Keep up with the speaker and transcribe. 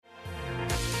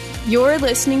You're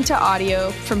listening to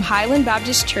audio from Highland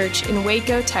Baptist Church in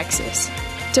Waco, Texas.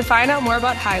 To find out more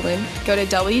about Highland, go to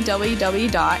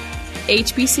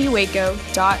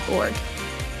www.hbcwaco.org.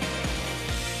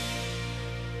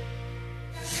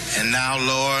 And now,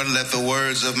 Lord, let the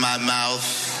words of my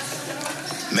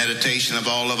mouth, meditation of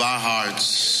all of our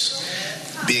hearts,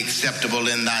 be acceptable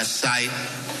in thy sight.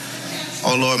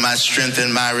 O Lord, my strength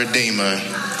and my redeemer.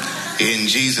 In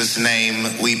Jesus'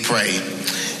 name we pray.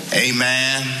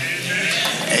 Amen.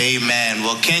 Amen.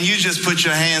 Well, can you just put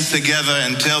your hands together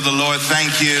and tell the Lord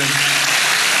thank you?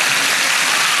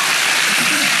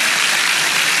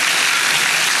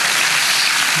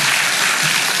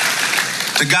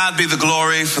 To God be the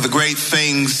glory for the great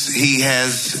things he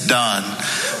has done.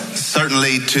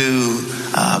 Certainly to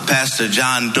Pastor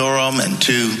John Durham and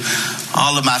to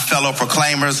all of my fellow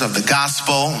proclaimers of the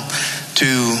gospel,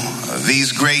 to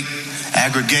these great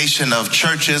aggregation of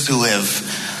churches who have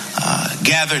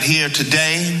gathered here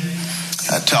today,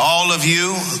 to all of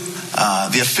you,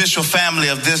 the official family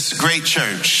of this great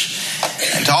church,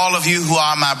 and to all of you who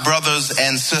are my brothers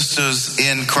and sisters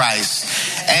in Christ,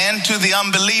 and to the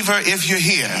unbeliever, if you're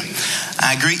here,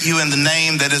 I greet you in the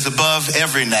name that is above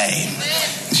every name,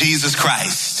 Jesus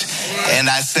Christ. And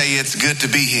I say it's good to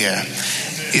be here.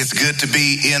 It's good to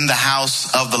be in the house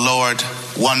of the Lord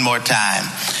one more time.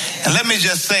 And let me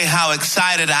just say how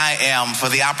excited I am for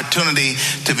the opportunity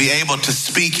to be able to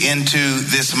speak into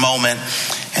this moment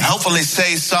and hopefully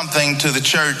say something to the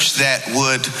church that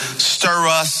would stir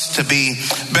us to be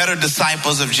better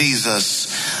disciples of Jesus,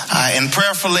 and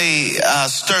prayerfully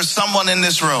stir someone in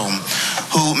this room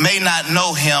who may not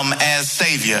know him as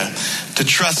Savior to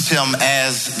trust him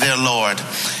as their Lord.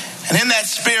 And in that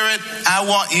spirit, I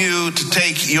want you to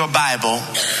take your Bible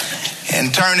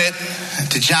and turn it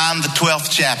to John the 12th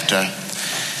chapter.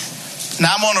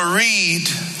 Now I'm going to read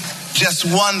just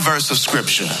one verse of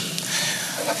scripture,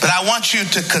 but I want you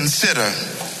to consider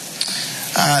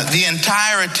the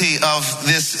entirety of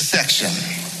this section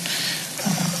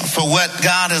for what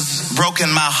God has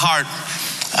broken my heart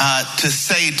to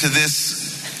say to this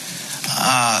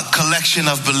collection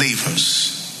of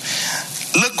believers.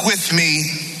 Look with me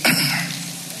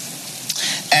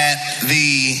at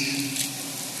the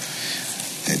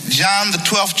John the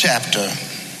 12th chapter.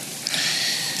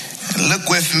 Look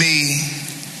with me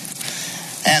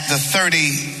at the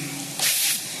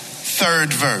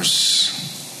 33rd verse.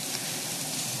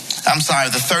 I'm sorry,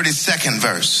 the 32nd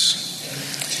verse.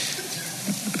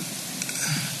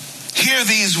 Hear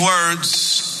these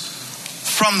words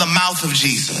from the mouth of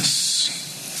Jesus.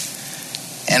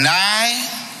 And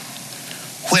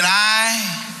when I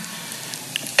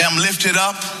am lifted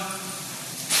up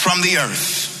from the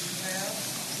earth,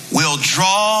 will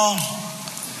draw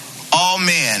all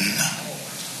men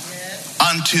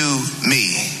unto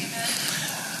me.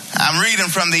 I'm reading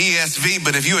from the ESV,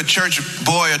 but if you're a church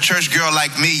boy or church girl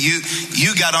like me, you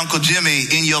got Uncle Jimmy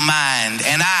in your mind.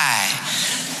 And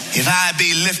if I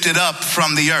be lifted up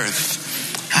from the earth,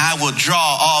 I will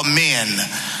draw all men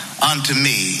unto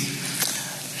me.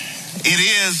 It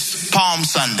is Palm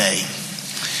Sunday.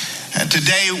 And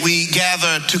today we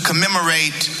gather to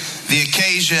commemorate the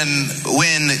occasion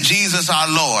when Jesus our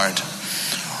Lord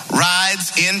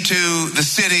rides into the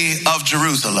city of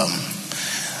Jerusalem.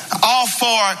 All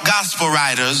four gospel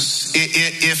writers,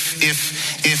 if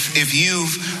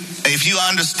you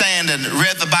understand and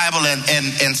read the Bible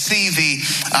and see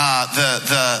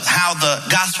how the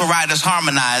gospel writers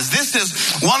harmonize, this is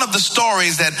one of the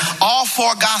stories that all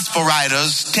four gospel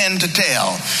writers tend to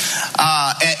tell,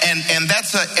 and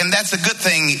that's a good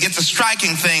thing. It's a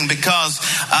striking thing because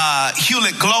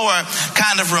Hewlett Glower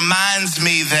kind of reminds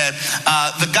me that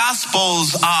the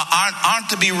gospels aren't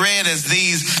to be read as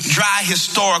these dry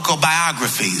historical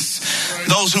biographies.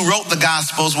 Those who wrote the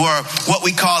gospels were what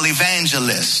we call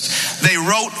evangelists. They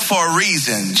wrote for a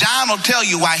reason. John will tell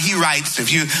you why he writes.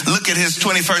 If you look at his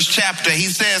 21st chapter, he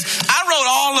says, I wrote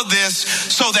all of this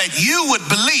so that you would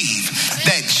believe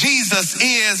that Jesus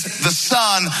is the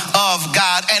Son of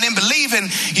God. And in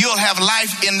believing, you'll have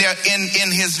life in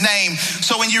his name.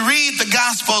 So when you read the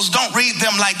gospels, don't read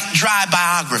them like dry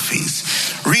biographies.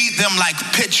 Read them like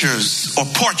pictures or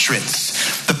portraits.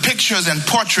 The pictures and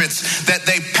portraits that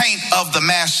they paint of the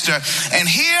master. And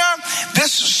here,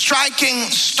 this striking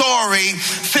story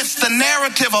fits the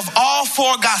narrative of all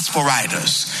four gospel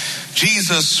writers.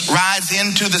 Jesus rides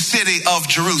into the city of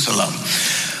Jerusalem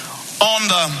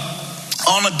on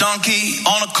a donkey,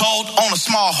 on a colt, on a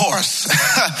small horse.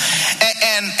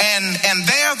 and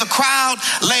there the crowd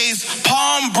lays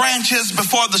palm branches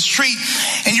before the street.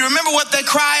 And you remember what they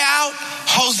cry out?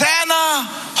 Hosanna,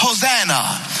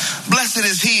 Hosanna. blessed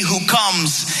is he who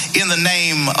comes in the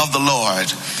name of the Lord.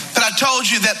 But I told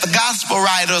you that the gospel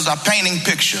writers are painting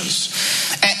pictures.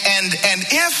 And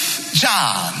if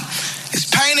John is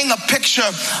painting a picture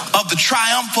of the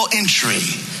triumphal entry,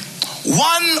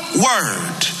 one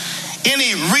word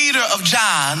any reader of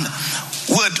John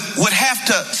would have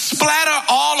to splatter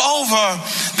all over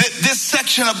this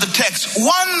section of the text.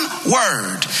 One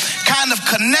word kind of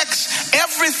connects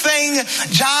everything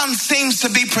John seems to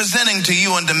be presenting to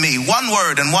you and to me. One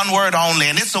word and one word only.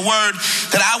 And it's a word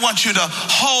that I want you to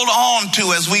hold on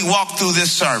to as we walk through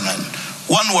this sermon.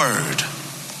 One word: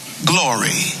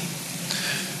 glory.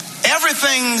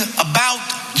 Everything about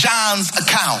John's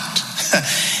account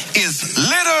is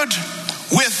littered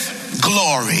with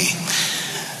glory.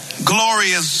 Glory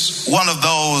is one of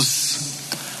those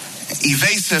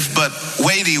evasive but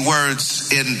weighty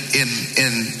words in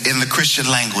the Christian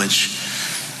language.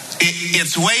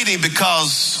 It's weighty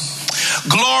because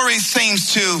glory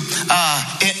seems to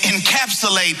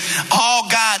encapsulate all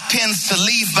God tends to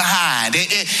leave behind.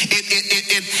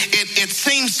 It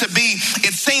seems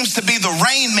to be the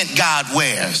raiment God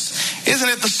wears. Isn't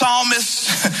it the psalmist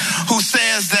who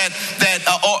says that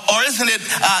or isn't it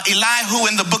Elihu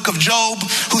in the book of Job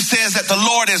who says that the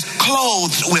Lord is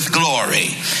clothed with glory?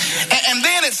 And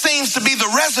then it seems to be the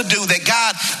residue that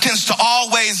God tends to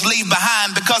always leave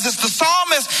behind, because it's the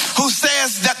psalmist who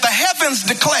says that the heavens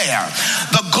declare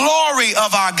the glory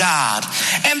of our God.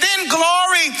 And then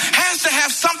glory has to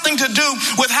have something to do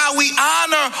with how we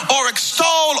honor or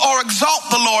extol or exalt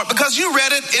the Lord, because you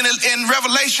read it in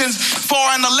Revelations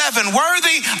 4:11.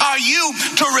 Worthy are you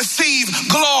to receive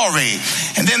glory.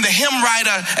 And then the hymn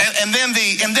writer and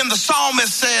then the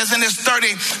psalmist says in his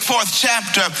 34th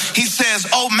chapter, he says,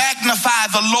 "Oh, magnify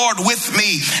the Lord with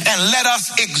me and let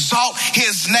us exalt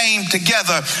his name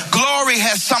together." Glory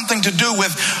has something to do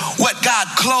with what God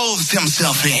clothes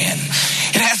himself in.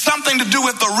 It has something to do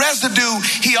with the residue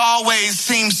he always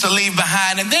seems to leave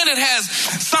behind. And then it has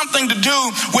something to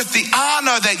do with the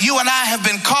honor that you and I have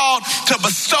been called to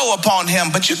bestow upon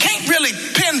him. But you can't really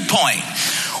pinpoint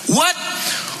what,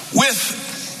 with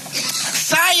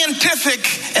scientific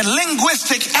and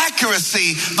linguistic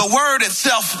accuracy, the word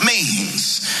itself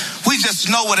means. We just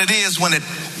know what it is when it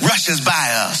rushes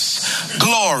by us.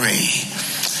 Glory.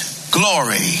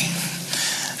 Glory.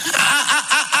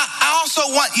 I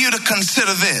also want you to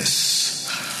consider this.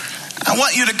 I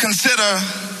want you to consider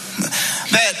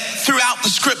that throughout the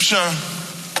scripture,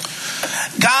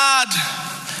 God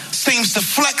seems to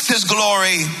flex his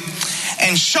glory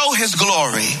and show his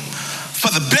glory for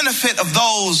the benefit of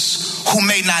those who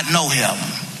may not know him.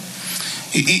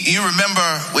 You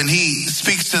remember when he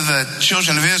speaks to the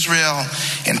children of Israel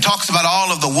and talks about all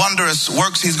of the wondrous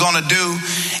works he's going to do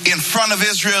in front of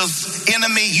Israel's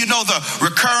enemy. You know the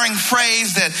recurring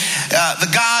phrase that the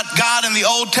God in the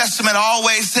Old Testament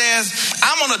always says,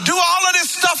 "I'm going to do all of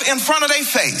this stuff in front of their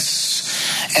face,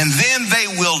 and then they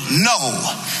will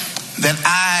know that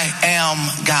I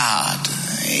am God."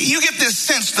 You get this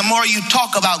sense the more you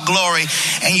talk about glory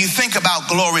and you think about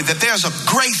glory, that there's a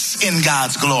grace in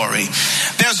God's glory.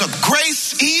 There's a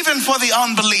grace even for the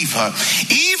unbeliever,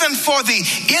 even for the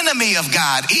enemy of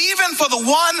God, even for the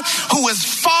one who is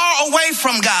far away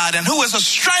from God and who is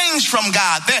estranged from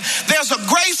God. There's a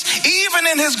grace even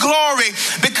in his glory,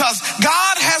 because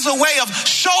God has a way of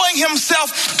showing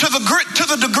himself to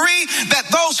the degree that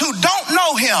those who don't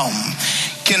know him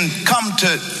can come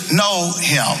to know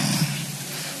him.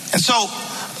 And so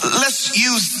let's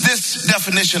use this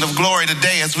definition of glory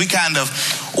today as we kind of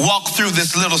walk through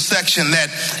this little section,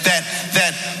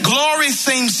 that glory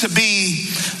seems to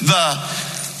be the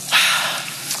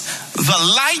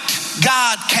light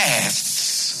God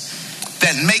casts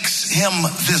that makes him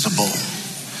visible.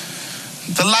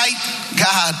 The light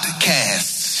God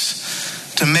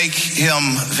casts to make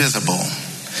him visible.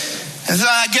 And so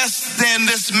I guess then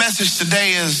this message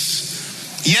today is,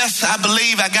 yes, I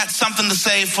believe I got something to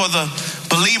say for the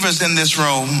believers in this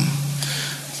room,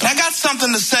 but I got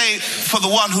something to say for the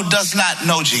one who does not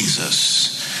know Jesus.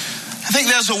 I think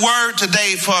there's a word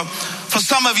today for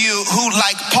some of you who,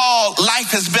 like Paul,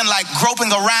 life has been like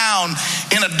groping around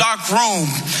in a dark room,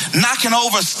 knocking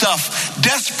over stuff,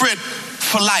 desperate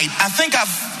for light. I think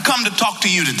I've come to talk to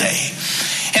you today.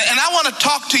 And I want to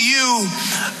talk to you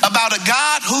about a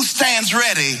God who stands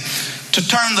ready to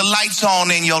turn the lights on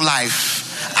in your life.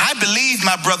 I believe,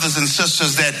 my brothers and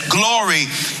sisters, that glory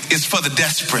is for the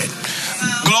desperate.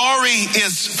 Glory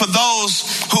is for those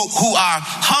who are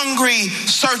hungry,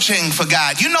 searching for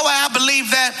God. You know why I believe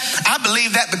that? I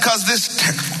believe that because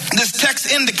this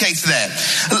text indicates that.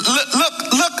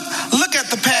 Look at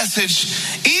the passage,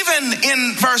 even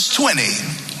in verse 20.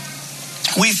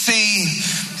 we see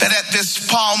that at this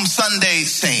Palm Sunday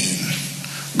scene,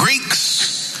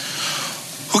 Greeks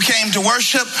who came to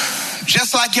worship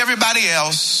just like everybody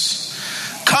else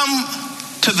come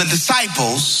to the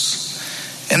disciples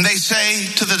and they say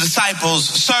to the disciples,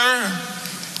 "Sir,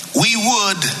 we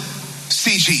would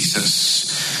see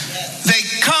Jesus." They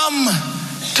come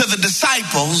to the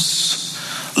disciples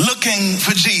looking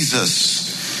for Jesus.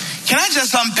 Can I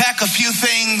just unpack a few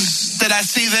things that I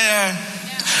see there?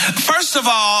 First of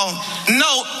all,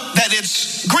 note that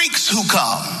it's Greeks who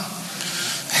come.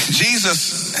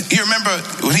 Jesus, you remember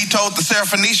when he told the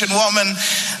Syrophoenician woman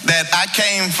that I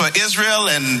came for Israel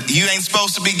and you ain't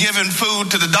supposed to be giving food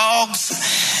to the dogs?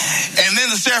 And then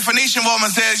the Syrophoenician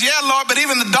woman says, "Yeah, Lord, but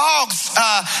even the dogs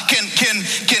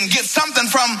can get something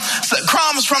from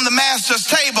crumbs from the master's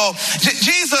table."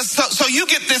 Jesus, so you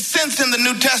get this sense in the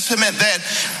New Testament that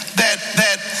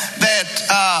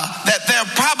there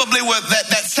probably were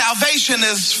that salvation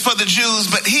is for the Jews,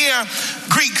 but here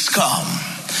Greeks come.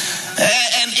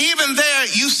 And even there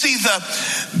you see the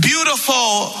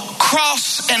beautiful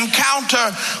cross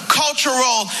encounter,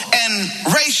 cultural and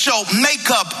racial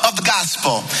makeup of the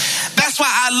gospel. That's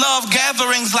why I love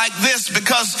gatherings like this,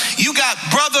 because you got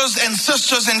brothers and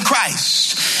sisters in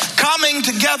Christ coming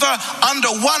together under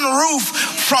one roof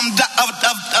from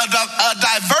a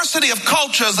diversity of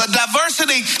cultures, a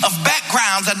diversity of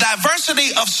backgrounds, a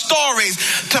diversity of stories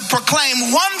to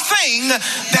proclaim one thing,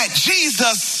 that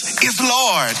Jesus is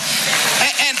Lord.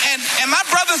 And my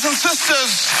brothers and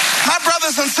sisters,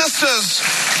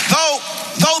 though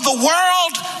the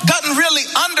world doesn't really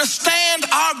understand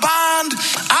our bond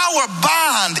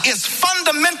is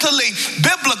fundamentally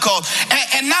biblical.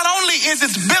 And not only is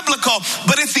it biblical,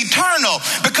 but it's eternal.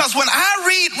 Because when I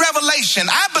read Revelation,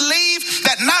 I believe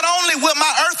that not only will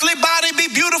my earthly body be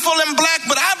beautiful and black,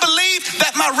 but I believe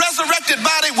that my resurrected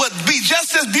body would be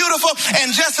just as beautiful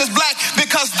and just as black,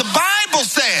 because the Bible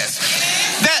says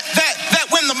that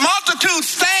when the multitude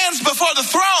stands before the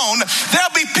throne,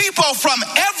 there'll be people from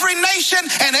every nation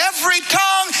and every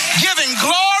tongue giving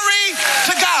glory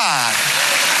to God.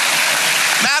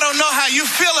 Now, I don't know how you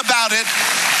feel about it,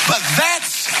 but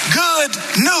that's good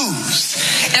news.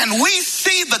 And we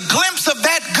see the glimpse of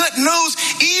that good news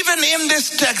even in this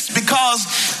text, because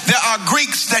there are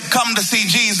Greeks that come to see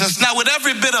Jesus. Now, with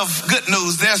every bit of good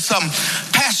news, there's some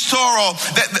pastoral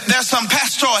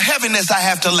heaviness I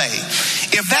have to lay.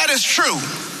 If that is true,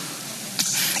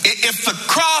 if the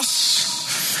cross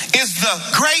is the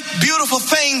great, beautiful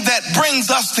thing that brings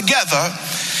us together,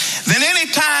 then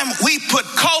anytime we put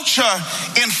culture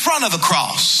in front of the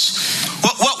cross,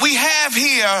 what we have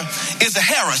here is a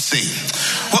heresy.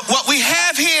 What we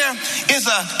have here is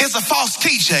a false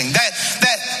teaching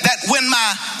that when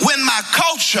my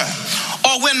culture,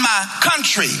 or when my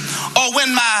country, or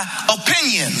when my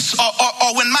opinions,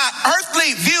 or when my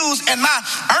earthly views and my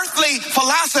earthly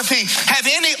philosophy have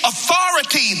any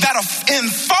authority that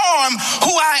inform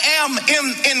who I am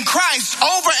in Christ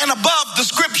over and above the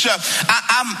scripture,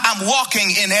 I'm walking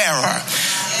in error.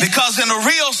 Because in a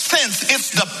real sense,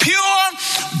 it's the pure,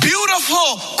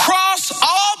 beautiful cross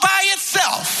all by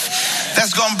itself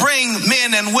that's going to bring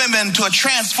men and women to a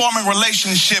transforming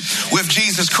relationship with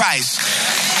Jesus Christ.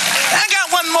 I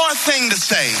got one more thing to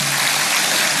say.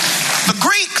 The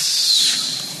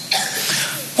Greeks,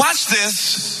 watch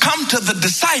this, come to the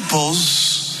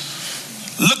disciples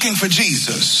looking for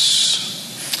Jesus.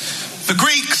 The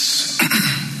Greeks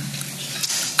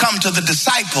come to the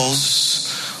disciples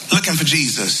looking for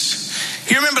Jesus.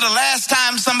 You remember the last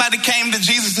time somebody came to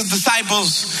Jesus'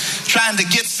 disciples trying to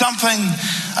get something,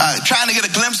 trying to get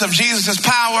a glimpse of Jesus'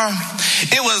 power?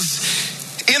 It was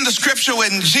in the scripture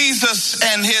when Jesus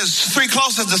and his three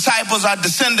closest disciples are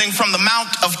descending from the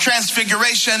Mount of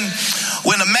Transfiguration,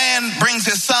 when a man brings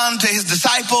his son to his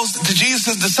disciples, to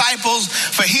Jesus' disciples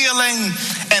for healing,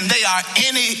 and they are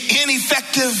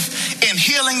ineffective in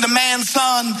healing the man's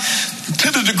son, to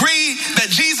the degree that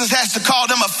Jesus has to call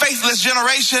them a faithless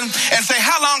generation and say,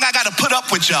 "How long I got to put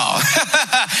up with y'all?"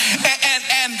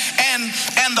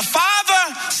 and the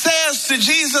Father says to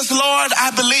Jesus, "Lord,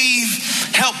 I believe,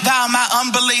 help thou my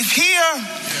unbelief." Here,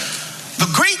 the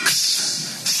Greeks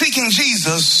seeking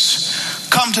Jesus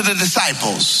come to the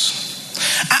disciples.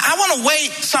 I want to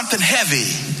weigh something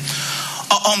heavy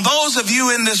on those of you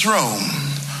in this room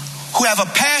who have a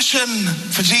passion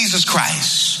for Jesus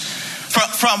Christ.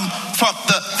 From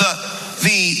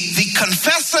the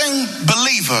confessing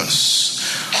believers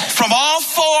from all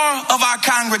four of our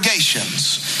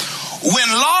congregations,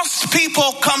 when lost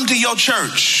people come to your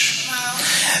church,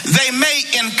 they may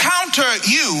encounter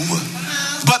you,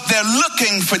 but they're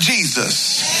looking for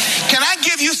Jesus. Can I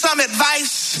give you some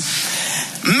advice?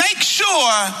 make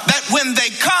sure that when they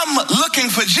come looking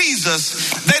for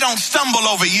Jesus, they don't stumble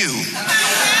over you.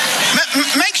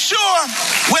 Make sure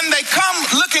when they come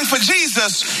looking for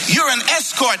Jesus, you're an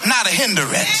escort, not a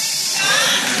hindrance.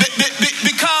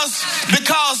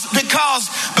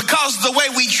 Because the way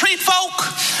we treat folk,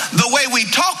 the way we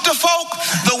talk to folk,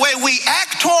 the way we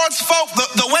act towards folk,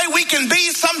 the way we can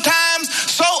be sometimes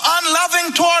so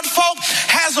unloving toward folk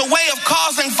has a way of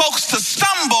causing folks to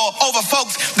stumble over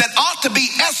folks that ought to be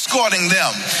escorting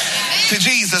them to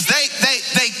Jesus.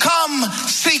 They come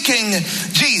seeking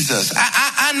Jesus.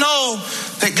 I know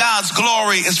that God's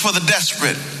glory is for the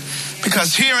desperate,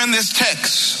 because here in this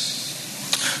text,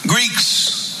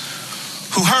 Greeks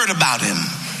who heard about him,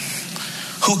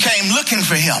 who came looking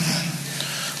for him,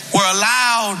 were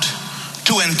allowed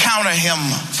to encounter him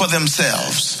for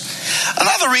themselves.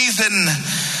 Another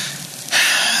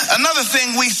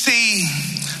thing we see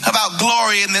about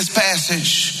glory in this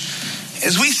passage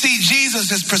is we see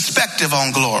Jesus' perspective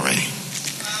on glory.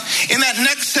 In that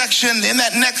next section,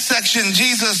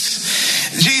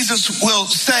 Jesus will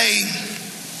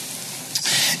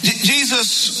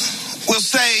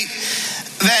say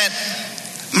that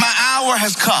my hour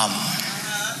has come.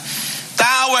 The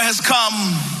hour has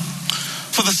come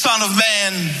for the Son of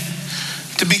Man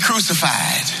to be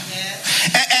crucified.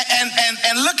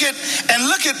 And look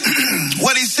at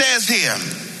what he says here.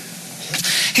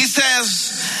 He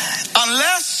says,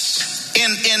 unless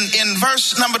in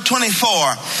verse number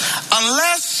 24,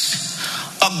 unless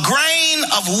a grain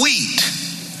of wheat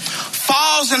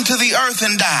falls into the earth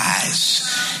and dies,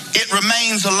 it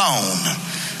remains alone.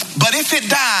 But if it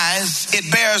dies,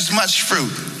 it bears much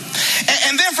fruit.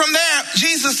 And then from there,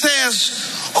 Jesus says,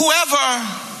 whoever,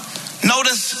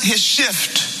 notice his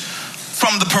shift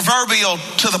from the proverbial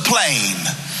to the plain,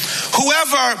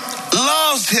 whoever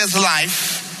loves his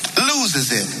life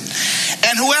loses it.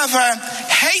 And whoever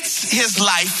hates his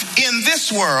life in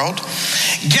this world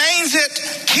gains it,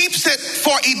 keeps it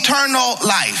for eternal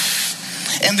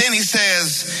life. And then he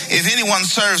says, if anyone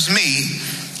serves me,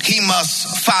 he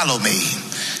must follow me.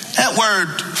 That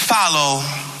word follow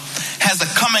has a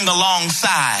coming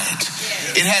alongside.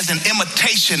 It has an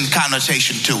imitation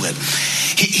connotation to it.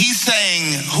 He's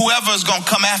saying whoever's going to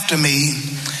come after me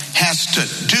has to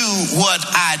do what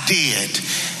I did.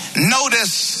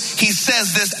 Notice he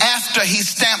says this after he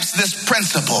stamps this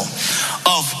principle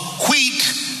of wheat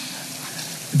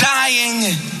dying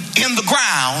in the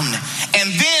ground.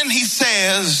 And then he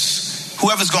says,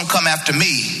 whoever's going to come after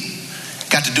me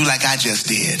got to do like I just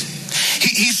did.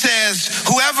 He says,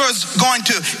 whoever's going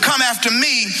to come after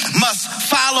me must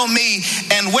follow me,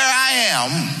 and where I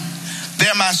am,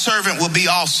 there my servant will be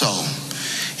also.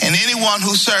 And anyone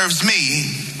who serves me,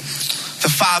 the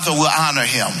Father will honor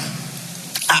him.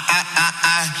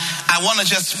 I want to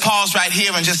just pause right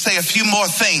here and just say a few more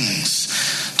things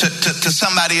to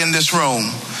somebody in this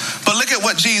room. But look at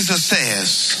what Jesus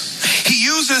says. He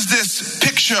uses this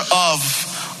picture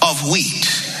of wheat.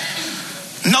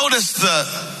 Notice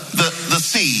the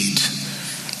seed.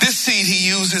 This seed he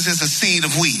uses is a seed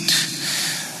of wheat.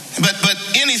 But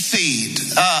any seed,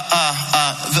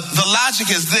 the logic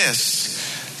is this,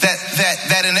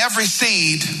 that in every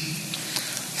seed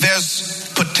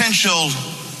there's potential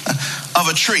of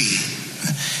a tree.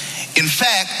 In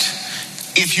fact,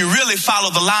 if you really follow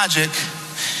the logic,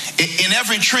 in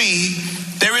every tree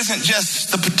there isn't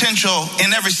just the potential,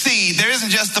 in every seed there isn't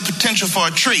just the potential for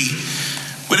a tree.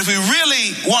 But if we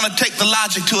really want to take the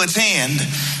logic to its end,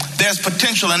 there's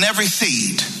potential in every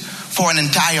seed for an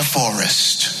entire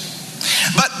forest.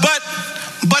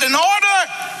 But in order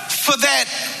for that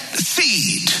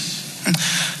seed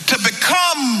to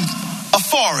become a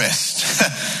forest,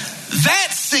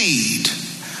 that seed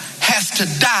has to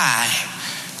die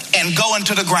and go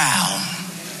into the ground.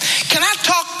 Can I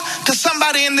talk to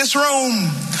somebody in this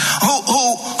room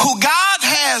who God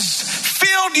has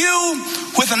filled you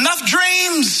with enough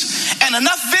dreams and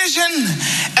enough vision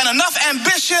and enough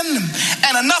ambition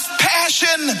and enough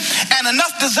passion and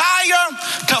enough desire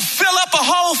to fill up a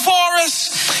whole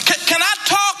forest? Can I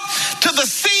talk to the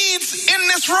seeds in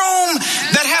this room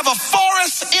that have a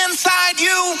forest inside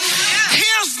you?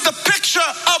 Here's the picture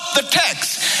of the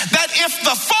text, that if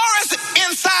the forest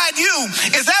inside you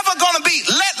is ever going to be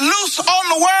let loose on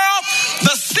the world,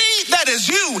 the seed that is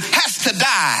you has to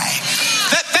die.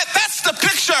 That's the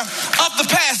picture of the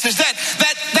passage, that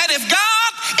if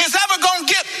God is ever going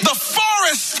to get the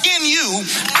forest in you,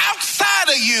 outside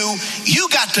of you, you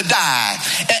got to die.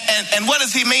 And what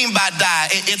does he mean by die?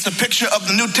 It's a picture of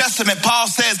the New Testament. Paul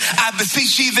says, I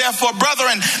beseech ye therefore,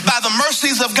 brethren, by the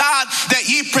mercies of God, that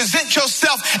ye present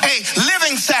yourself a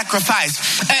living sacrifice.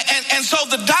 And so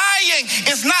the dying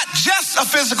is not just a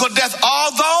physical death,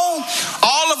 although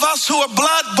all of us who are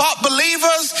blood-bought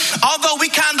believers, although we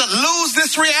kind of lose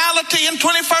this reality in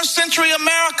 21st century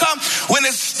America when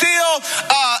it's still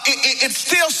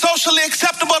socially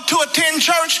acceptable to attend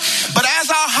church, but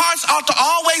as our hearts ought to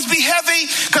always be heavy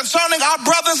concerning our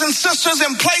brothers and sisters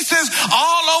in places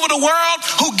all over the world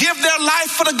who give their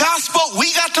life for the gospel,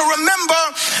 we got to remember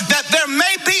that there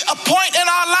may be a point in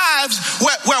our lives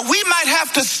where we might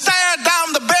have to stare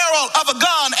down the barrel of a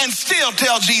gun and still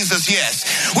tell Jesus yes.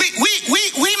 We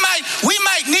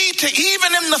might need to,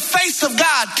 even in the face of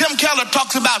God, Tim Keller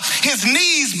talks about his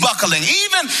knees buckling.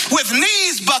 Even with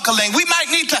knees buckling, we might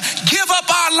need to give up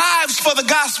our lives for the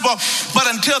gospel. But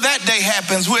until that day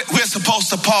happens, we're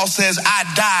supposed to, Paul says, I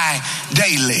die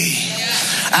daily.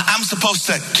 I'm supposed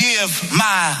to give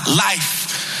my life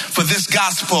for this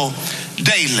gospel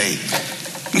daily.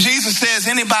 Jesus says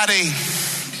anybody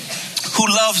who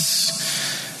loves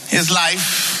his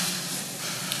life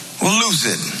will lose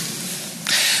it.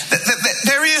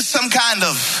 There is some kind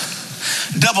of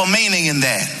double meaning in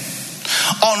that.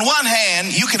 On one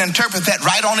hand, you can interpret that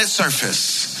right on its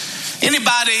surface.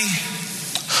 Anybody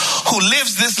who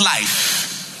lives this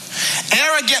life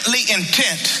arrogantly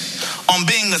intent on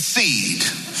being a seed.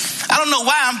 I don't know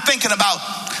why I'm thinking about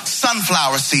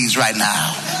sunflower seeds right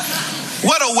now.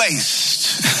 What a waste.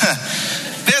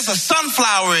 There's a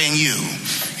sunflower in you,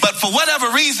 but for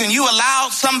whatever reason, you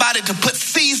allowed somebody to put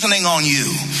seasoning on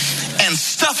you and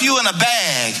stuff you in a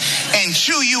bag and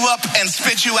chew you up and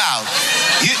spit you out.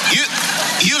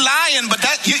 You lying, but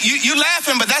you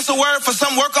laughing, but that's a word for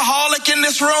some workaholic in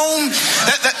this room.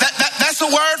 That's a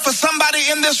word for somebody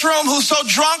in this room who's so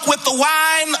drunk with the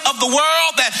wine of the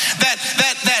world that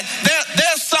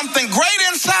there's something great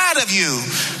inside of you.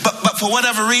 But for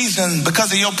whatever reason,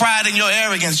 because of your pride and your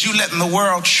arrogance, you letting the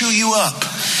world chew you up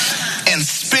and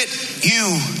spit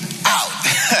you out.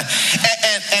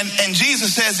 and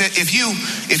Jesus says that if you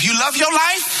love your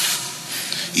life,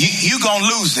 you gonna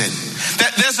lose it.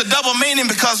 There's a double meaning,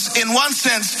 because in one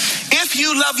sense, if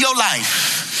you love your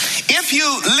life, if you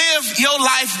live your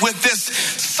life with this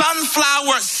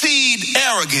sunflower seed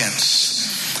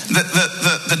arrogance,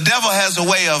 the devil has a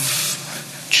way of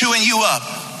chewing you up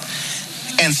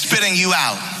and spitting you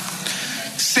out.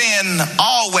 Sin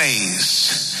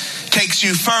always takes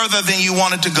you further than you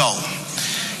wanted to go,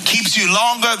 keeps you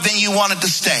longer than you wanted to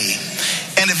stay,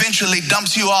 and eventually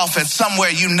dumps you off at somewhere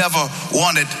you never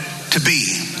wanted to be.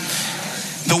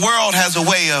 The world has a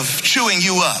way of chewing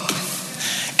you up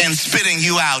and spitting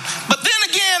you out. But then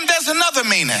again, there's another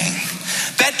meaning,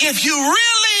 that if you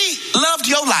really loved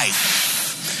your life,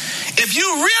 if you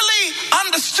really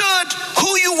understood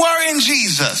who you were in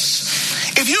Jesus,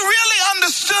 if you really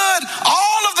understood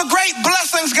all of the great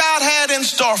blessings God had in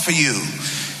store for you,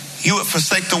 you would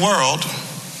forsake the world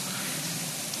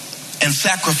and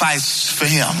sacrifice for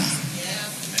him.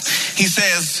 He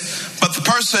says, but the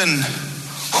person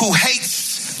who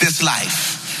hates this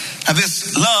life, now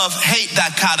this love-hate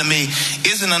dichotomy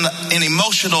isn't an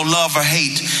emotional love or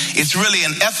hate. It's really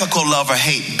an ethical love or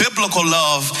hate. Biblical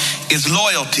love is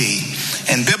loyalty,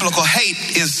 and biblical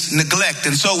hate is neglect.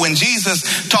 And so when Jesus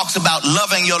talks about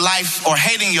loving your life or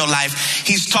hating your life,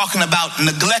 he's talking about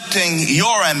neglecting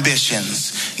your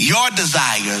ambitions, your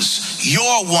desires,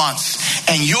 your wants,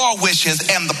 and your wishes.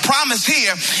 And the promise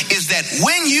here is that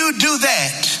when you do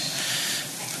that,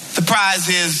 the prize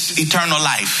is eternal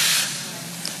life.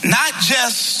 Not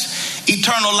just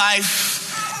eternal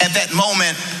life at that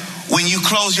moment when you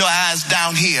close your eyes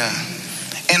down here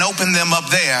and open them up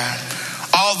there.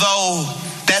 Although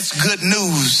that's good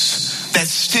news, that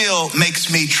still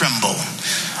makes me tremble.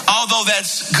 Although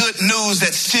that's good news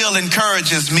that still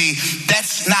encourages me,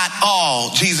 that's not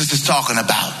all Jesus is talking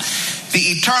about. The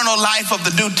eternal life of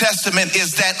the New Testament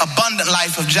is that abundant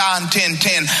life of John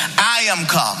 10:10. I am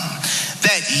come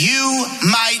that you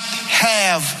might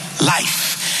have life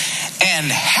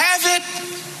and have it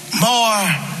more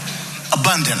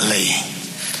abundantly.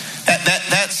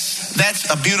 That's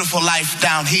a beautiful life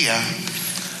down here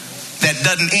that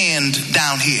doesn't end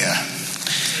down here.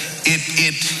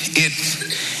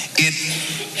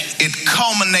 It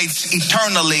culminates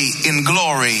eternally in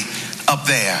glory up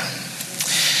there.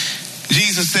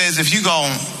 Jesus says if you're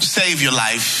going to save your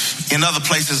life, in other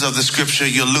places of the scripture,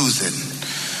 you'll lose it.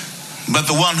 But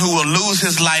the one who will lose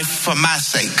his life for my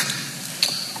sake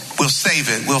will save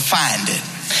it, will find it.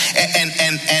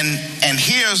 And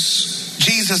here's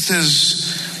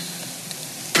Jesus's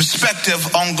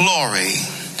perspective on glory.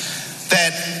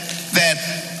 That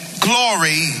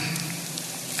glory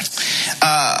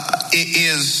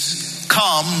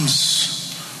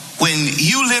comes when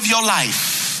you live your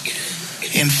life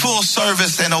in full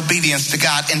service and obedience to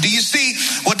God. And do you see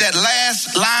what that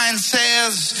last line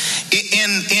says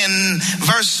in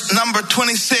verse number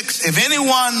 26? If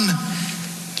anyone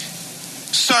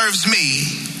serves me,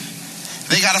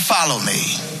 they got to follow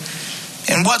me.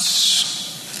 And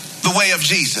what's the way of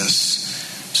Jesus?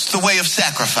 It's the way of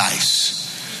sacrifice.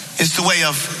 It's the way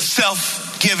of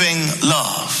self-giving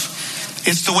love.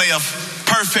 It's the way of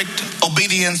perfect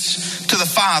obedience to the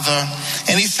Father.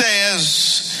 And he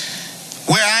says,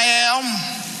 where I am,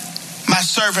 my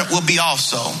servant will be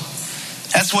also.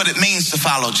 That's what it means to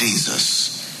follow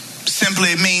Jesus. Simply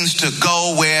it means to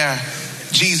go where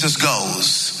Jesus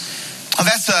goes. Oh,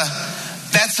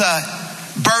 that's a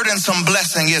burdensome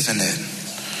blessing, isn't it?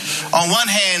 On one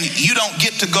hand, you don't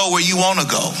get to go where you want to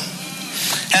go.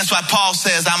 That's why Paul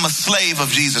says, I'm a slave of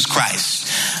Jesus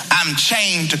Christ. I'm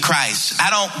chained to Christ.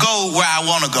 I don't go where I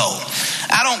want to go.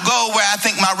 I don't go where I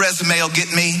think my resume will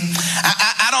get me.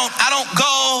 I don't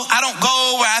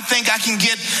go where I think I can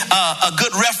get a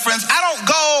good reference. I don't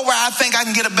go where I think I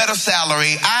can get a better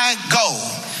salary. I go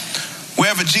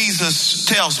wherever Jesus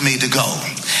tells me to go.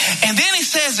 And then he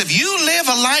says, if you live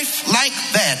a life like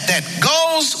that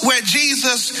goes where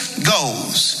Jesus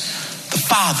goes, the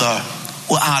Father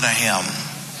will honor him.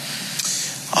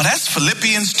 Oh, that's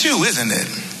Philippians 2, isn't it?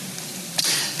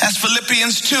 That's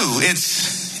Philippians 2.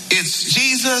 It's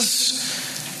Jesus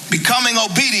becoming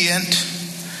obedient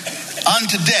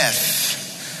unto death,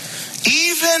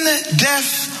 even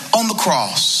death on the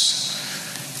cross.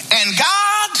 And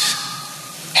God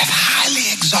hath highly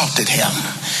exalted him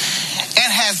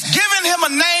and has given him a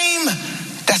name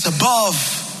that's above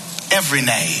every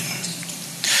name.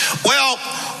 Well,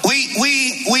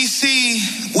 we see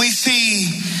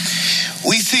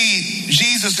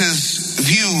Jesus's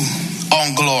view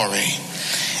on glory.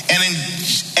 And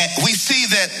we see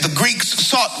that the Greeks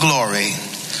sought glory.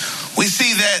 We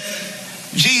see that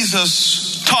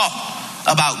Jesus taught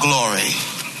about glory.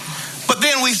 But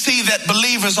then we see that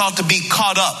believers ought to be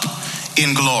caught up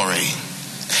in glory.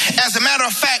 As a matter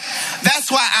of fact, that's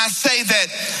why I say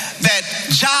that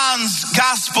John's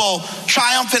gospel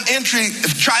triumphal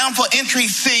entry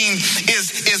scene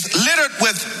is littered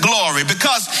with glory.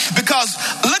 Because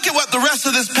look at what the rest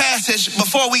of this passage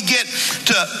before we get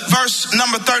to verse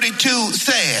number 32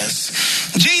 says.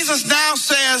 Jesus now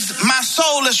says, my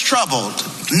soul is troubled,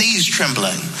 knees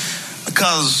trembling,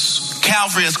 because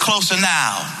Calvary is closer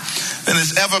now than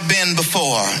it's ever been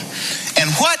before. And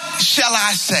what shall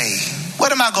I say?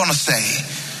 What am I going to say?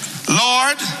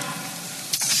 Lord,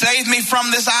 save me from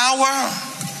this hour.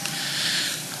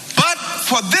 But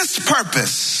for this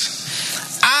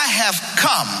purpose, I have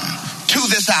come to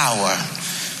this hour.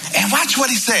 And watch what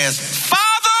he says.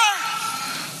 Father,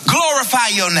 glorify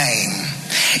your name.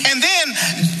 And then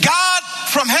God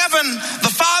from heaven, the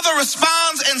Father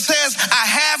responds and says, I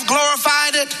have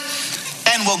glorified it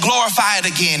and will glorify it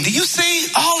again. Do you see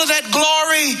all of that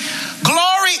glory?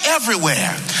 Glory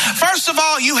everywhere. First of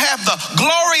all, you have the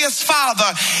glorious Father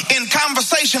in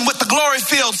conversation with the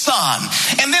glory-filled Son.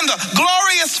 And then the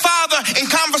glorious Father in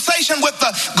conversation with the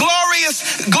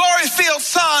glorious glory-filled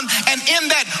Son. And in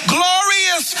that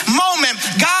glorious moment,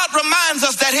 God reminds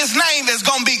us that his name is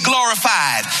going to be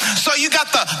glorified. So you got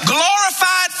the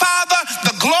glorified Father,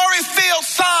 the glory-filled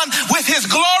Son with his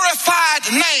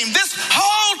glorified name. This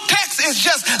whole text is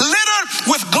just littered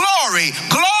with glory.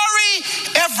 Glory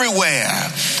everywhere.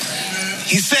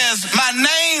 He says, my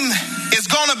name is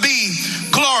going to be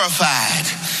glorified.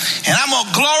 And I'm going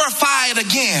to glorify it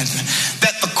again.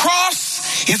 That the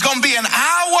cross is going to be an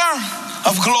hour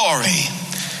of glory.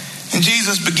 And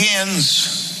Jesus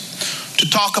begins to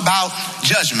talk about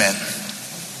judgment.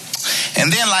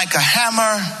 And then like a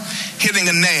hammer hitting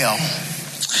a nail,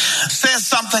 says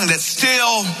something that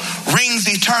still rings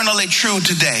eternally true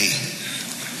today.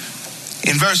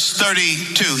 In verse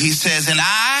 32, he says, and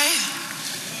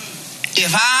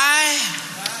if I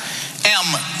am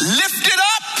lifted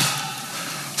up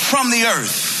from the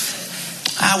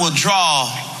earth, I will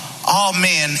draw all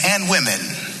men and women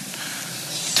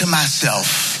to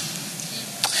myself.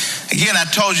 Again, I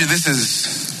told you this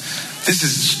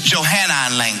is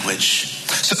Johannine language.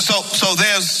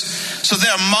 So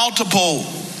there are multiple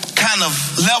kind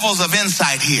of levels of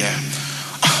insight here.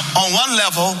 On one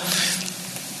level,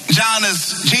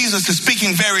 Jesus is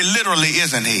speaking very literally,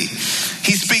 isn't he?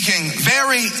 He's speaking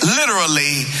very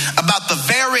literally about the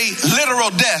very literal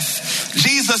death.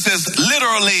 Jesus is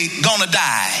literally going to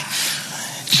die.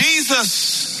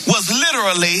 Jesus was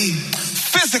literally,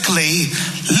 physically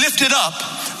lifted up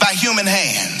by human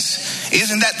hands.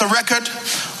 Isn't that the record?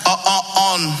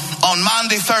 On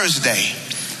Maundy Thursday,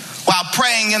 while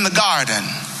praying in the garden,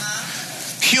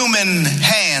 human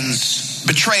hands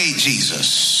betrayed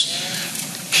Jesus.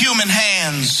 Human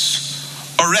hands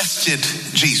arrested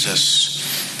Jesus.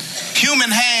 Human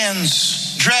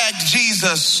hands dragged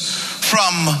Jesus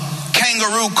from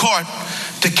kangaroo court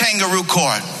to kangaroo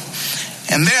court.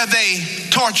 And there they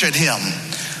tortured him.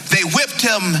 They whipped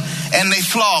him and they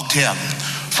flogged him.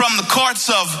 From the courts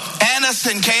of Annas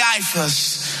and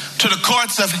Caiaphas to the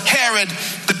courts of Herod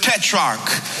the Tetrarch,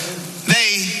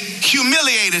 they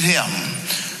humiliated him.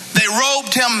 They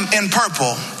robed him in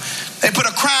purple. They put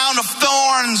a crown of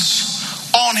thorns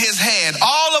on his head.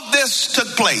 All of this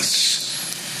took place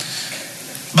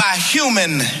by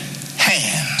human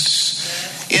hands.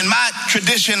 In my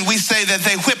tradition, we say that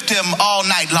they whipped him all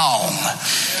night long.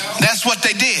 That's what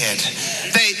they did.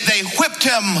 They whipped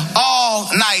him all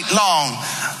night long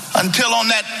until on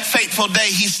that fateful day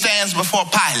he stands before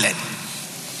Pilate.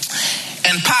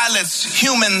 And Pilate's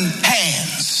human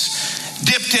hands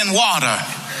dipped in water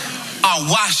are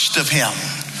washed of him.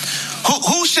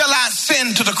 Who shall I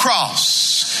send to the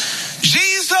cross?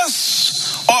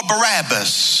 Jesus or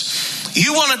Barabbas?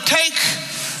 You want to take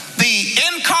the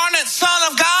incarnate Son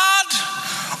of God,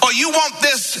 or you want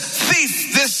this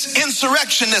thief, this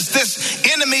insurrectionist, this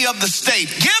enemy of the state?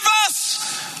 Give us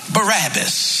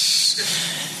Barabbas.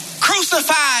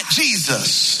 Crucify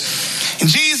Jesus. And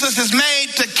Jesus is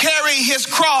made to carry his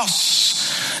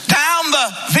cross down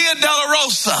the Via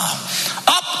Dolorosa,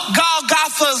 up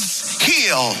Golgotha's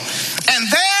hill.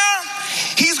 And there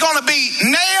he's going to be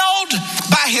nailed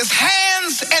by his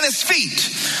hands and his feet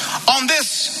on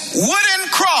this wooden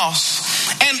cross.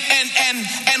 And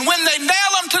when they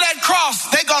nail him to that cross,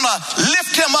 they're going to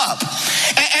lift him up.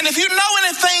 And if you know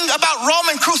anything about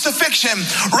Roman crucifixion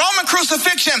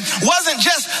wasn't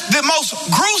just the most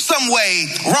gruesome way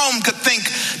Rome could think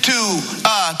to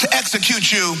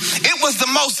execute you. It was the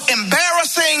most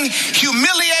embarrassing,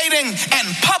 humiliating,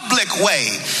 and public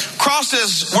way.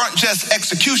 Crosses weren't just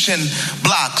execution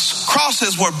blocks.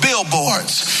 Crosses were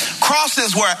billboards.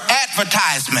 Crosses were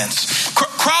advertisements.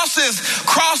 Crosses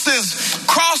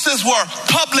were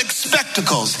public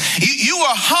spectacles. You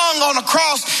were hung on a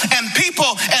cross, and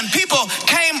people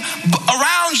came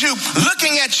around you,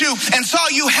 looking at you, and saw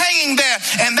you hanging there.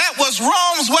 And that was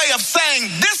Rome's way of saying,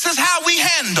 this is how we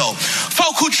handle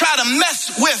folk who try to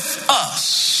mess with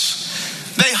us.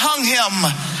 They hung him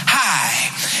high.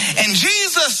 And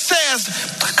Jesus says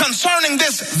concerning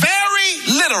this very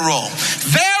literal,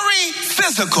 very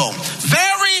physical,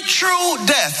 very true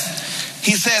death,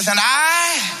 he says, and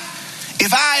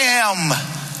if I am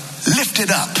lifted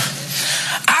up,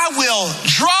 I will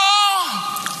draw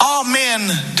all men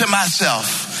to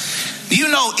myself. You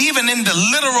know, even in the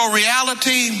literal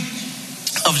reality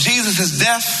of Jesus'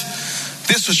 death,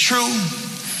 this was true.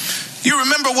 You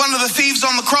remember one of the thieves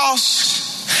on the cross?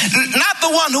 Not the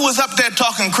one who was up there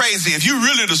talking crazy. If you're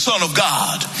really the Son of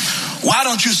God, why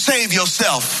don't you save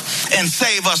yourself and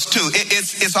save us too?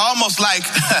 It's almost like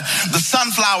the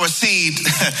sunflower seed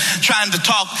trying to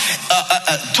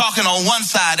talking on one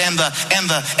side, and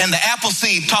the apple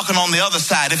seed talking on the other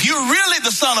side. If you're really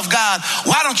the Son of God,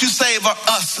 why don't you save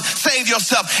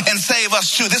yourself and save us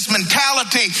too? This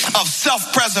mentality of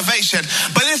self-preservation.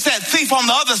 But it's that thief on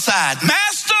the other side.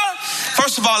 Master,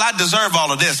 first of all, I deserve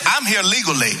all of this. I'm here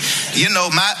legally. You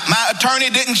know, my attorney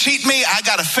didn't cheat me. I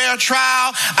got a fair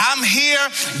trial. I'm here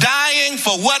dying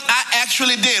for what I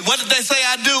actually did. What did they say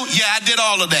I do? Yeah, I did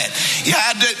all of that. Yeah,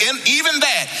 I did. And even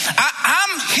that.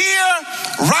 I'm here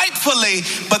rightfully.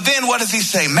 But then what does he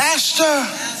say? Master,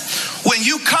 when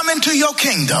you come into your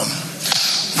kingdom,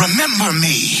 remember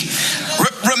me.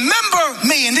 Remember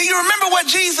me. And do you remember what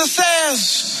Jesus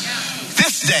says?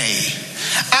 This day.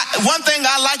 One thing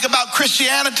I like about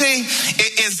Christianity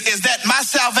is that my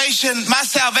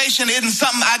salvation isn't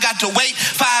something I got to wait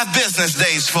 5 business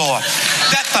days for.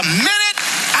 That the minute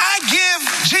I give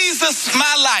Jesus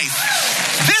my life,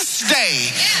 this day,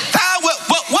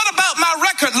 what about my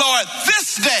record, Lord?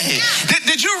 This day.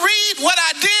 Did you read what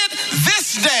I did?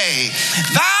 This day.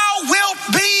 Thou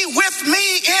wilt be with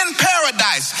me in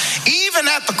paradise. Even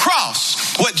at the cross,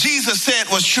 what Jesus said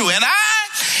was true. And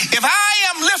if I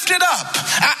am lifted up,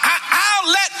 I'll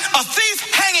let a thief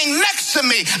hanging next to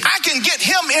me, I can get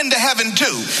him into heaven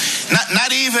too. Not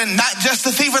just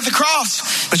the thief at the cross,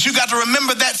 but you got to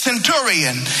remember that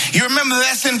centurion. You remember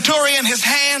that centurion, his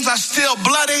hands are still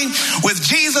bloody with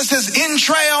Jesus's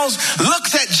entrails,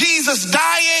 looks at Jesus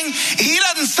dying. He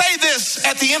doesn't say this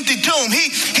at the empty tomb.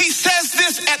 He says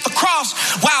this at the cross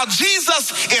while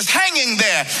Jesus is hanging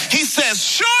there. He says,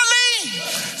 surely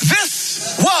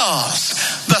this was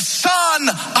the Son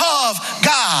of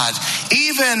God.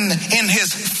 Even in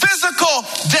his physical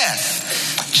death,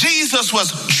 Jesus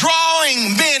was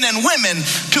drawing men and women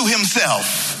to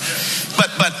himself.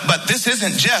 But this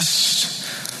isn't just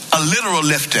a literal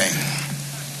lifting,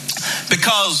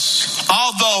 because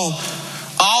although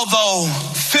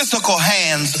physical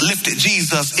hands lifted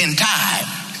Jesus in time,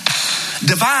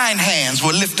 divine hands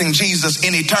were lifting Jesus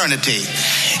in eternity.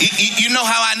 You know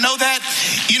how I know that?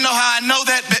 You know how I know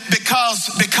that? Because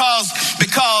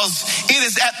it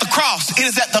is at the cross. It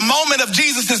is at the moment of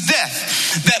Jesus'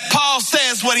 death that Paul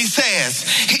says what he says.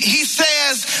 He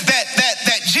says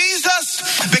that Jesus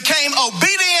became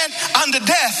obedient unto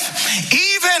death,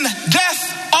 even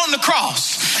death on the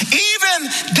cross. Even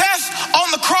death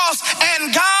on the cross,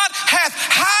 and God hath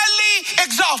highly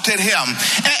exalted him.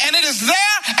 And it is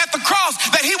there at the cross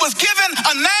that he was given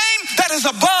a name that is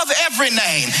above every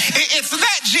name. It's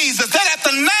that Jesus, that at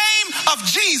the name of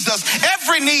Jesus,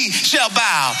 every knee shall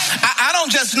bow. I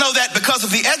don't just know that because of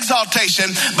the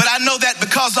exaltation, but I know that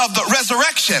because of the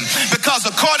resurrection. Because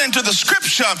according to the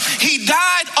scripture, he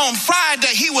died on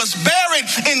Friday. He was buried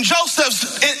in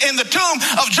the tomb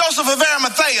of Joseph of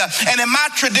Arimathea. And in my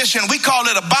tradition, we call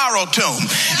it a borrowed tomb.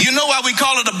 You know why we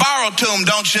call it a borrowed tomb,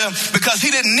 don't you? Because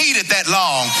he didn't need it that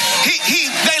long.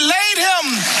 They laid him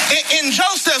in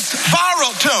Joseph's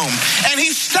borrowed tomb, and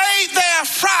he stayed there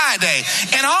Friday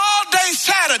and all day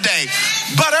Saturday,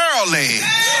 but early.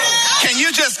 Can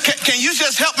you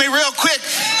just help me real quick?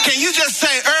 Can you just say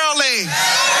early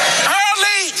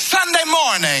Sunday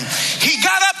morning? He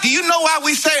got up. Do you know why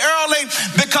we say early?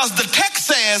 Because the text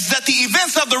says that the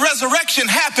events of the resurrection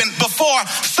happened before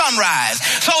sunrise.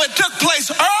 So it took place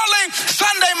early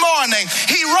Sunday morning.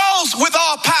 He rose with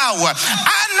all power.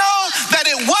 I know that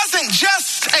it wasn't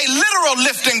just a literal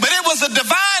lifting, but it was a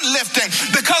divine lifting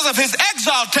because of his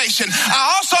exaltation.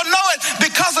 I also know it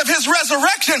because of his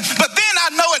resurrection, but then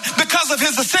I know it because of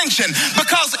his ascension.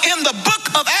 Because in the book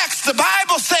of Acts, the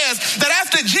Bible says that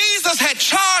after Jesus had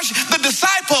charged the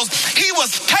disciples, he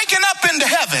was taken up into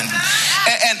heaven.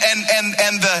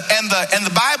 And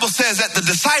the Bible says that the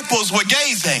disciples were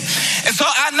gazing. And so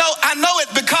I know it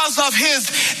because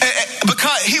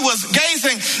he was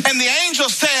gazing, and the angel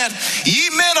said, "Ye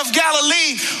men of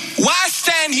Galilee, why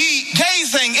stand ye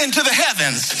gazing into the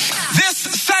heavens? This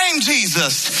same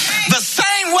Jesus, the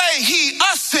same way he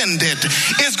ascended,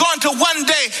 is going to one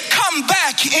day come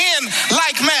back in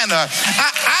like manner."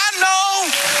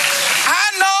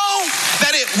 I know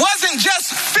that it wasn't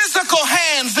just physical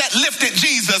hands that lifted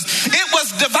Jesus. It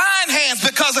was divine hands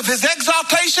because of his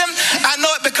exaltation. I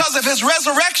know it because of his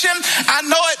resurrection. I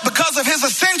know it because of his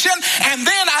ascension. And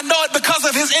then I know it because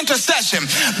of his intercession.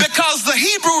 Because the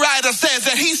Hebrew writer says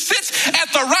that he sits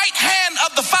at the right hand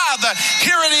of the Father.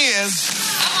 Here it is,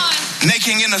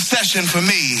 making intercession for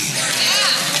me.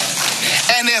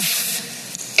 And if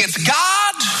it's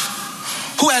God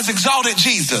who has exalted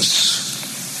Jesus,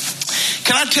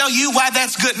 can I tell you why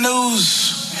that's good news?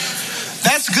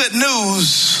 That's good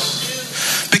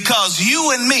news because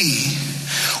you and me,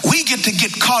 we get to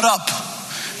get caught up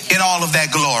in all of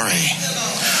that glory.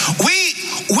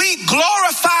 We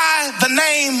glorify the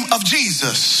name of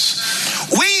Jesus.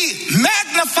 We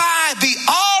magnify the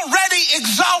already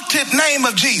exalted name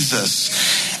of Jesus.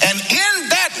 And in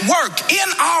that work,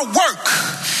 in our work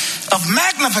of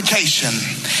magnification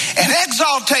and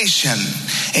exaltation,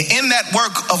 in that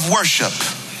work of worship,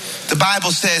 the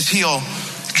Bible says he'll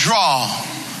draw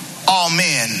all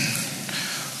men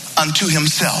unto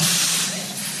himself.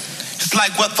 It's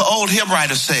like what the old hymn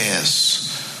writer says.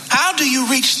 How do you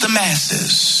reach the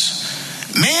masses?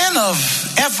 Men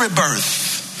of every birth.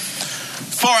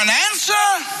 For an answer,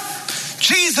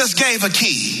 Jesus gave a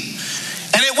key.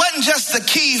 And it wasn't just the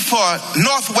key for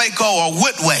North Waco or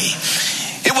Woodway.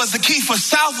 It was the key for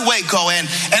South Waco, and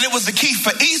it was the key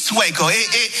for East Waco.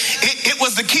 It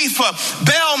was the key for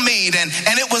Belmead,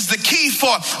 and it was the key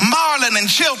for Marlin and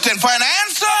Chilton. For an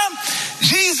answer,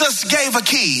 Jesus gave a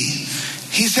key.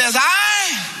 He says,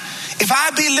 if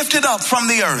I be lifted up from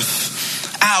the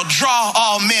earth, I'll draw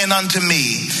all men unto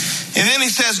me. And then he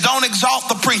says, don't exalt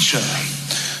the preacher.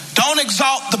 Don't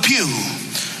exalt the pew.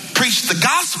 Preach the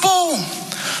gospel,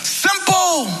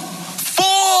 simple,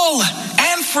 full,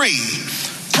 and free.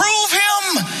 Prove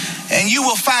him, and you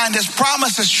will find his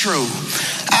promise is true.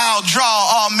 I'll draw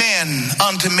all men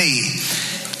unto me.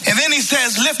 And then he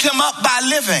says, lift him up by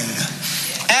living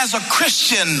as a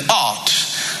Christian ought.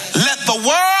 Let the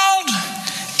world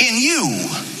in you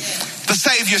the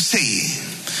Savior see.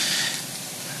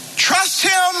 Trust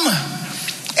him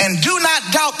and do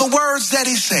not doubt the words that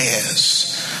he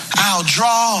says. I'll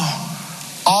draw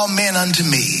all men unto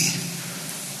me.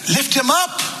 Lift him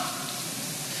up.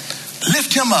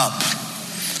 Lift him up.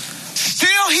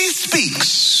 Still he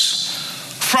speaks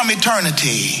from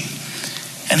eternity.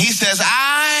 And he says,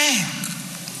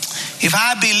 if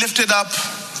I be lifted up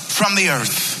from the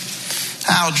earth,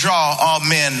 I'll draw all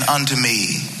men unto me.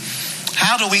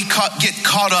 How do we get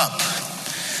caught up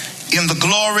in the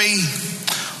glory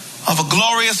of a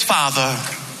glorious Father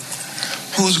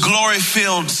whose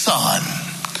glory-filled Son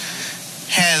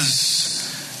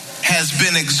has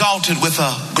been exalted with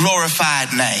a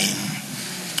glorified name?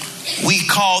 We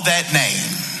call that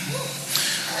name.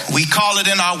 We call it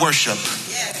in our worship.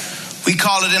 We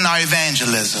call it in our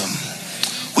evangelism.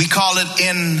 We call it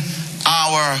in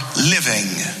our living.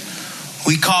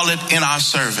 We call it in our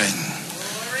serving.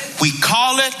 We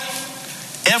call it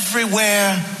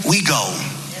everywhere we go.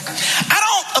 I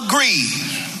don't agree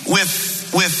with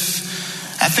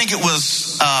I think it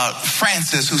was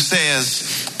Francis who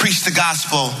says, preach the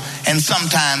gospel and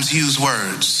sometimes use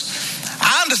words.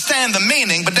 I understand the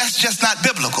meaning, but that's just not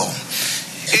biblical.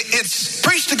 It's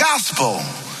preach the gospel,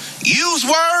 use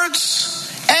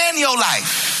words and your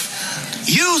life.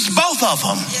 Use both of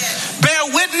them.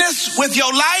 Bear witness with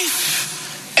your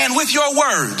life and with your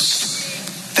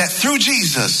words that through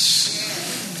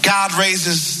Jesus, God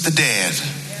raises the dead.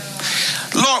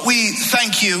 Lord, we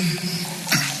thank you.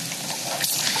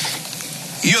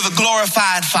 You're the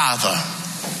glorified Father.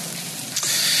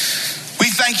 We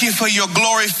thank you for your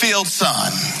glory-filled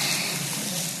Son.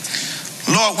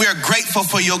 Lord, we're grateful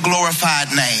for your glorified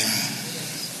name.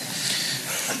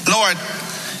 Lord,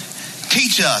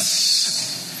 teach us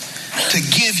to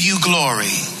give you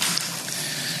glory.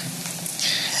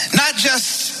 Not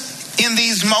just in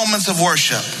these moments of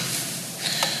worship,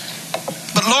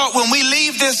 but Lord, when we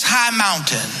leave this high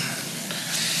mountain,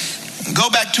 go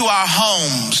back to our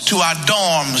homes, to our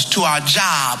dorms, to our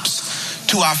jobs,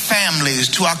 to our families,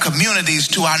 to our communities,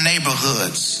 to our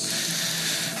neighborhoods.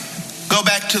 Go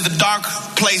back to the dark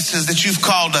places that you've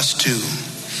called us to.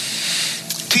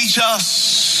 Teach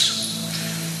us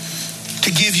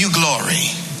to give you glory.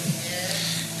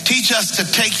 Teach us to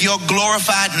take your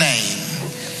glorified name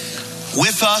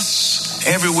with us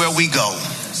everywhere we go.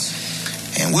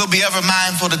 And we'll be ever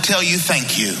mindful to tell you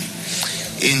thank you.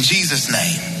 In Jesus'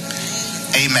 name,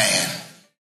 amen.